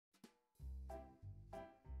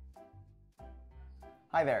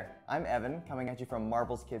Hi there, I'm Evan, coming at you from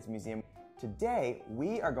Marbles Kids Museum. Today,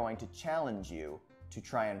 we are going to challenge you to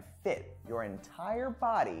try and fit your entire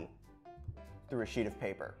body through a sheet of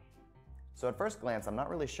paper. So at first glance, I'm not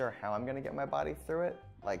really sure how I'm gonna get my body through it.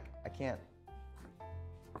 Like, I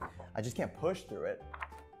just can't push through it.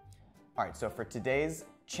 All right, so for today's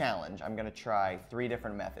challenge, I'm gonna try 3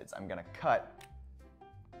 different methods. I'm gonna cut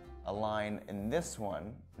a line in this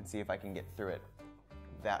one and see if I can get through it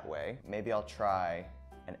that way. Maybe I'll try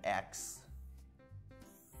an X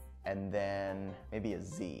and then maybe a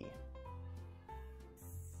Z.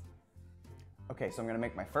 Okay, so I'm gonna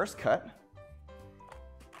make my first cut.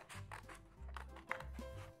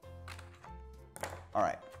 All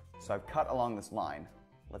right, so I've cut along this line.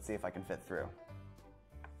 Let's see if I can fit through.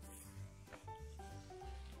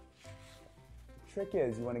 The trick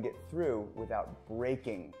is you want to get through without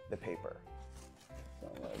breaking the paper.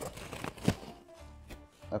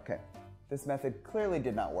 Okay, this method clearly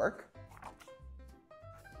did not work.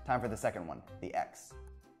 Time for the second one, the X.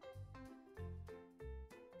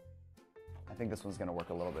 I think this one's gonna work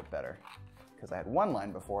a little bit better because I had 1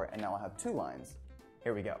 line before and now I have 2 lines.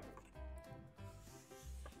 Here we go.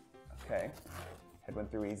 Okay, head went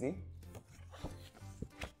through easy.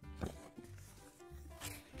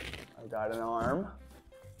 I got an arm.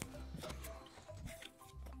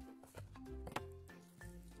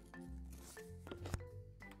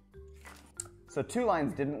 So 2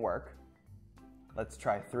 lines didn't work. Let's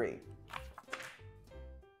try 3.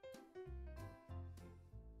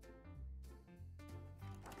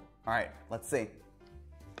 All right, let's see.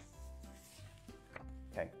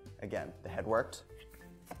 Okay, again, the head worked.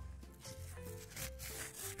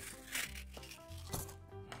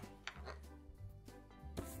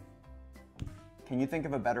 Can you think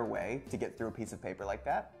of a better way to get through a piece of paper like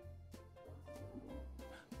that?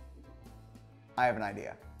 I have an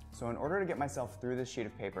idea. So in order to get myself through this sheet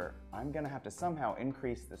of paper, I'm gonna have to somehow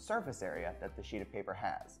increase the surface area that the sheet of paper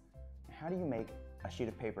has. How do you make a sheet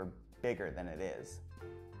of paper bigger than it is?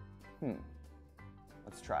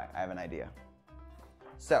 Let's try, I have an idea.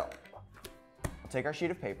 So, we'll take our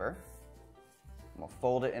sheet of paper, and we'll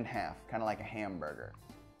fold it in half, kind of like a hamburger.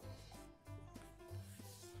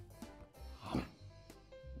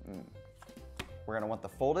 We're gonna want the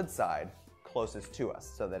folded side closest to us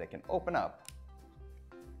so that it can open up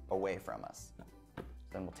away from us.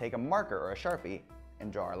 Then we'll take a marker or a Sharpie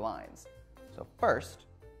and draw our lines. So first,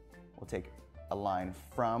 we'll take a line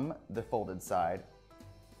from the folded side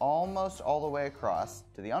almost all the way across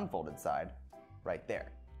to the unfolded side right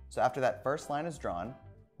there. So after that first line is drawn,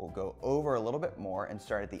 we'll go over a little bit more and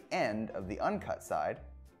start at the end of the uncut side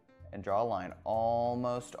and draw a line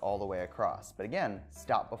almost all the way across. But again,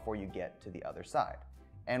 stop before you get to the other side.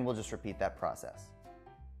 And we'll just repeat that process.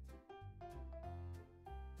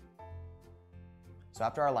 So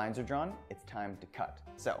after our lines are drawn, it's time to cut.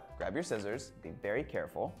 So grab your scissors, be very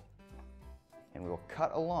careful, and we will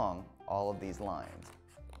cut along all of these lines,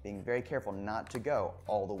 being very careful not to go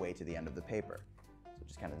all the way to the end of the paper. So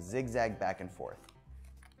just kind of zigzag back and forth.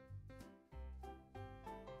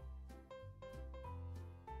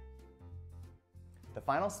 The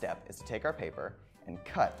final step is to take our paper and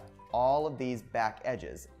cut all of these back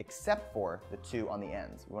edges except for the 2 on the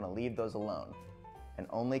ends. We want to leave those alone and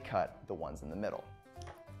only cut the ones in the middle.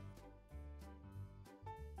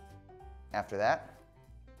 After that,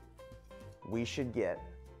 we should get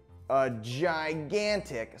a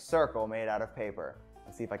gigantic circle made out of paper.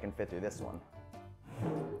 Let's see if I can fit through this one.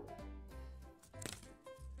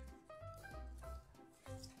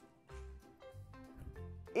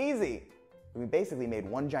 Easy! We basically made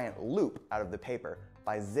one giant loop out of the paper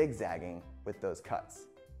by zigzagging with those cuts.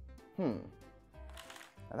 Now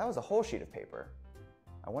that was a whole sheet of paper.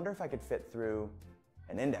 I wonder if I could fit through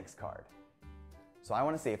an index card. So I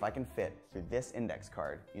want to see if I can fit through this index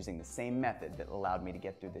card using the same method that allowed me to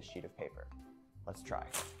get through this sheet of paper. Let's try.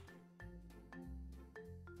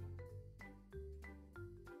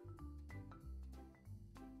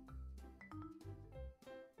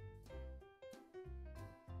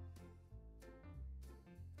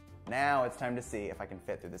 Now it's time to see if I can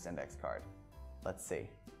fit through this index card. Let's see.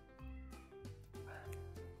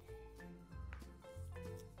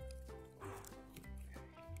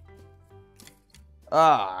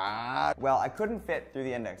 Well, I couldn't fit through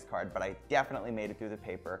the index card, but I definitely made it through the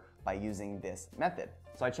paper by using this method.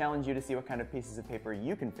 So I challenge you to see what kind of pieces of paper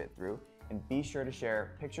you can fit through, and be sure to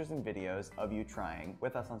share pictures and videos of you trying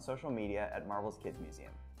with us on social media at Marbles Kids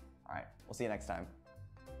Museum. All right, we'll see you next time.